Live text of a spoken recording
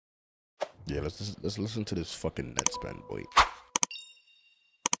Yeah, let's listen to this fucking Nettspend, boy.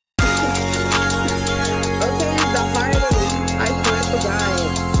 Okay, the hardest. I swear to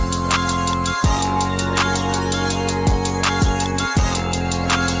God.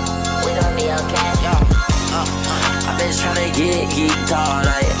 We gon' be okay. I've been tryna get geeked all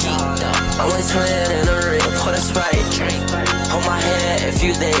night. I'm with twin in the ring, put a Sprite. Hold my head if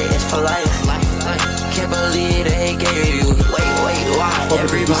you think it's for life. Can't believe they gave you. Wait, why?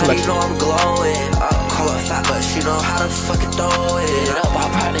 Everybody know I'm glowing. Call her fat, but she know how to fucking throw it up. I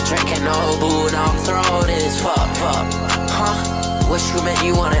probably drinking no boo, now I'm throwing this fuck. Huh? What you meant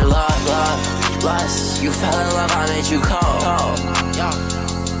you wanted love, lust. You fell in love, I made you cold.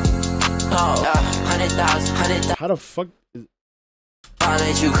 100,000. How the fuck is... I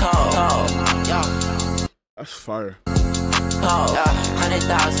made you cold. That's fire.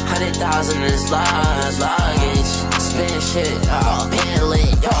 100,000 is luggage. Spin shit, pen lit.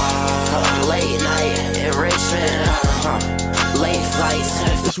 Late night enrichment. Late flights.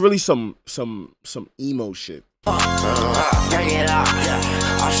 It's really some emo shit. Bring it out,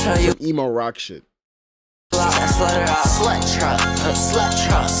 I'll show you. Some emo rock shit. Slut truck.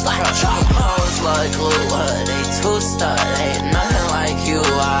 Hoes like glue, they too stud. Ain't nothing like you.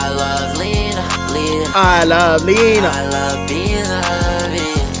 I love Lena. I love Lena. I love Bina.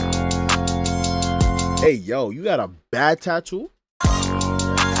 Hey, yo, you got a bad tattoo?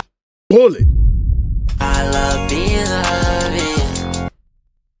 Bullet. I love Bina.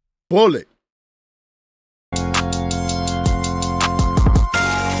 Bullet.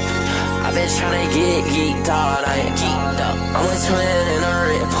 I've been tryna get geeked all night. I'm with twin in a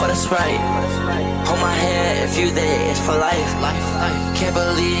ring, put a Sprite. Hold my head if you think it's for life. Can't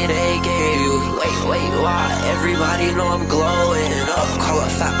believe they gave you. Wait, why? Everybody know I'm glowing up. Call her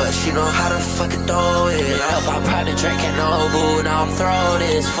fat, but she know how to fucking throw it up. I probably drinking no boo, now I'm throwing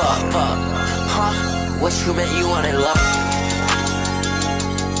this fuck. Huh? What you meant you wanted love?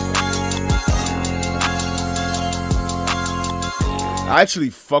 I actually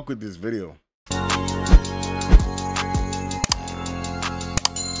fuck with this video.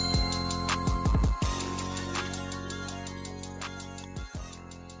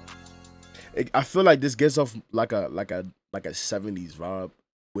 I feel like this gets off like a 70s vibe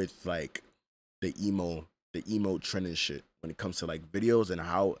with like the emo trend and shit when it comes to like videos and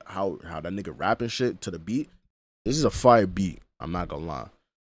how that nigga rapping shit to the beat. This is a fire beat, I'm not gonna lie,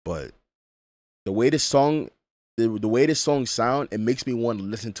 but the way this song sound, it makes me want to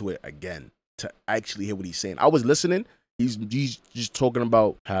listen to it again to actually hear what he's saying. I was listening. He's just talking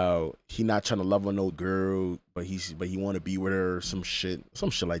about how he not trying to love on no girl, but he want to be with her, some shit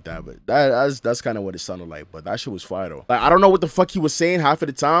like that. But that's kind of what it sounded like. But that shit was fire though. Like I don't know what the fuck he was saying half of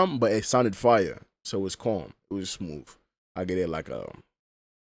the time, but it sounded fire. So it was calm. It was smooth. I get it like a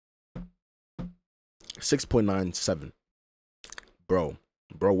 6.97. Bro,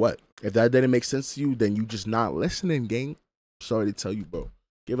 what? If that didn't make sense to you, then you just not listening, gang. Sorry to tell you, bro.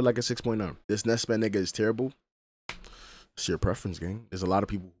 Give it like a 6.9. This Nettspend nigga is terrible. It's your preference, gang. There's a lot of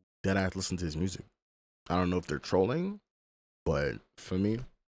people that I listen to his music. I don't know if they're trolling, but for me,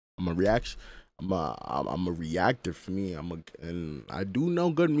 I'm a reaction. I'm a reactor. For me, and I do know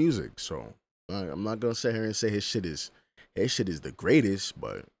good music, so I'm not gonna sit here and say his shit is the greatest,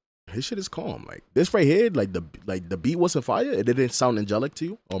 but his shit is calm. Like this right here, like the beat wasn't fire. It didn't sound angelic to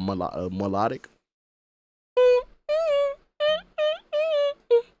you or melodic.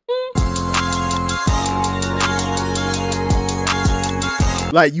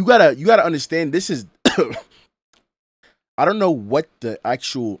 Like you gotta understand. This is I don't know what the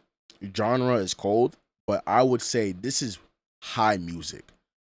actual genre is called, but I would say this is high music.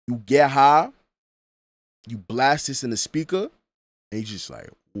 You get high, you blast this in the speaker, and you just like,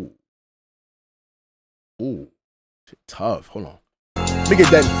 ooh, shit tough. Hold on. Look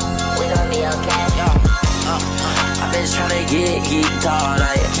at that. We gon' be okay. I've been tryna get geeked all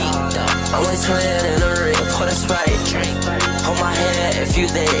night. I'm with twin in the ring, put a Sprite. Hold my head if you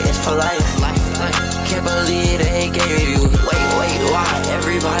think it's for life. Can't believe they gave you. Wait, why?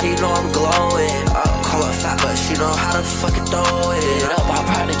 Everybody know I'm glowing. Call her fat, but she know how to fucking throw it up. I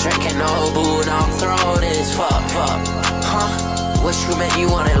probably drinking no boo, now I'm throwing this fuck. Huh? What you meant you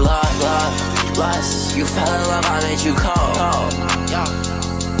wanted love, lust. You fell in love, I made you cold.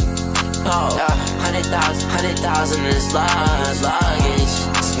 100,000 is luggage.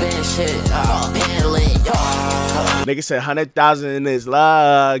 Spin shit, pen lit. Nigga said 100,000 in his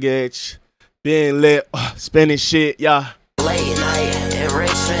luggage. Being lit, spinning shit, yeah. Late night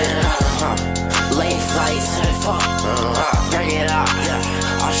enrichment. Late flights, bring it out.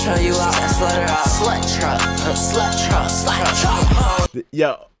 I'll show you out. flutter out. Slut truck, slut truck.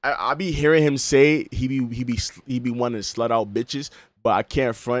 Yeah, I be hearing him say he be wanting to slut out bitches, but I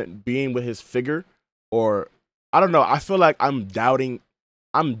can't front being with his figure, or I don't know. I feel like I'm doubting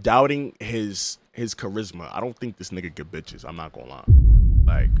his charisma. I don't think this nigga get bitches. I'm not gonna lie.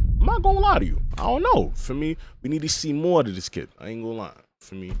 Like, I'm not gonna lie to you. I don't know. For me, we need to see more of this kid. I ain't gonna lie.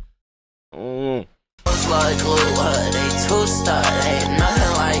 For me, I don't know. Like glue, they too stuck. Ain't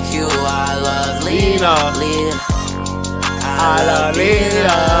nothing like you. I love Lena. I love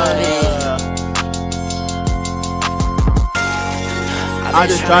Lena. I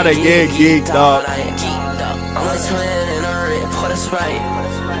just try to get geeked up. I'm a twin in a red, put a Sprite.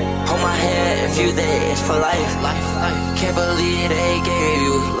 Hold my head if you there, it's for life. Can't believe they gave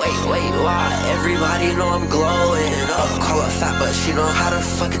you. Wait, why? Everybody know I'm glowing up. Call her fat, but she know how to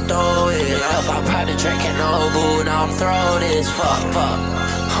fucking throw it up. I probably drinking no boo, now I'm throwing this fuck.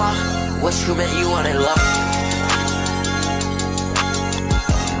 Huh? What you meant you wanted love?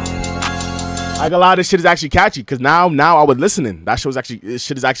 I got a lot of this shit is actually catchy, cause now I was listening. That this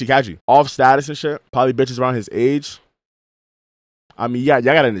shit is actually catchy. Off status and shit. Probably bitches around his age. I mean, yeah,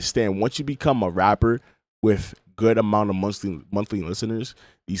 y'all gotta understand. Once you become a rapper with good amount of monthly listeners,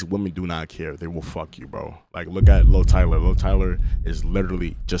 these women do not care. They will fuck you, bro. Like, look at Lil Tyler. Lil Tyler is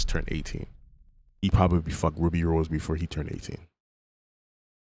literally just turned 18. He probably fucked Ruby Rose before he turned 18.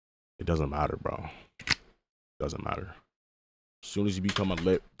 It doesn't matter, bro. It doesn't matter. As soon as you become a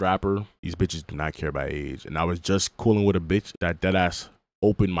lit rapper, these bitches do not care about age. And I was just cooling with a bitch that deadass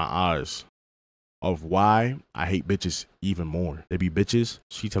opened my eyes of why I hate bitches even more. They be bitches.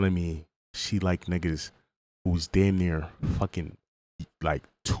 She telling me she like niggas who's damn near fucking like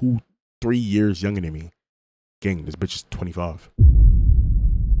 2-3 years younger than me. Gang, this bitch is 25.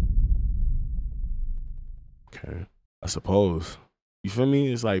 Okay, I suppose. You feel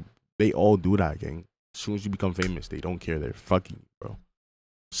me? It's like they all do that, gang. As soon as you become famous, they don't care. They're fucking you, bro.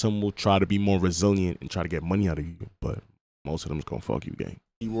 Some will try to be more resilient and try to get money out of you, but most of them is gonna fuck you, gang.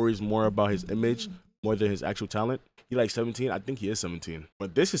 He worries more about his image more than his actual talent. He like 17. I think he is 17.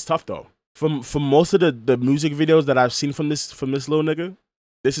 But this is tough though. For most of the music videos that I've seen from this little nigga,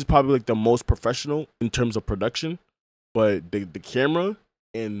 this is probably like the most professional in terms of production. But the camera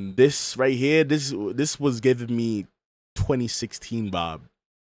and this right here, this was giving me 2016 vibe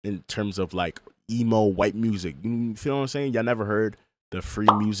in terms of like emo white music. You feel what I'm saying? Y'all never heard the free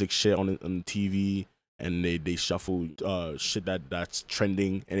music shit on the TV, and they shuffle shit that's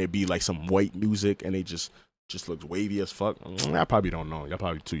trending, and it'd be like some white music, and it just looks wavy as fuck. I probably don't know. Y'all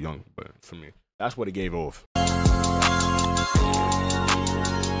probably too young, but for me, that's what it gave off.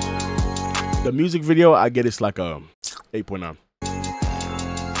 The music video, I get it's like a 8.9.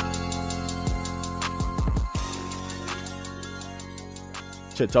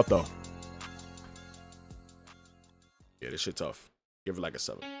 Shit tough though. Yeah, this shit tough. Give it like a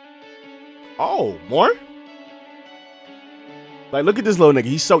 7. Oh, more? Like, look at this little nigga.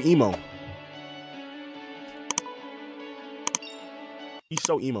 He's so emo. He's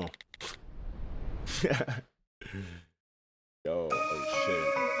so emo. Yo, oh shit.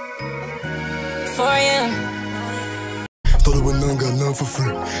 For you. Started with none, got none for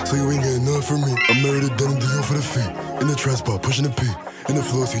free. So you ain't getting none from me. I'm married to denim, deal for the feet. In the trap spot, pushing the P. In the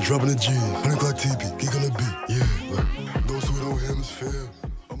floor, see dropping the G. 100 Glock TP, geek on the beat. Yeah, look. Those who don't hear him is fair.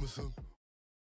 I'm a son.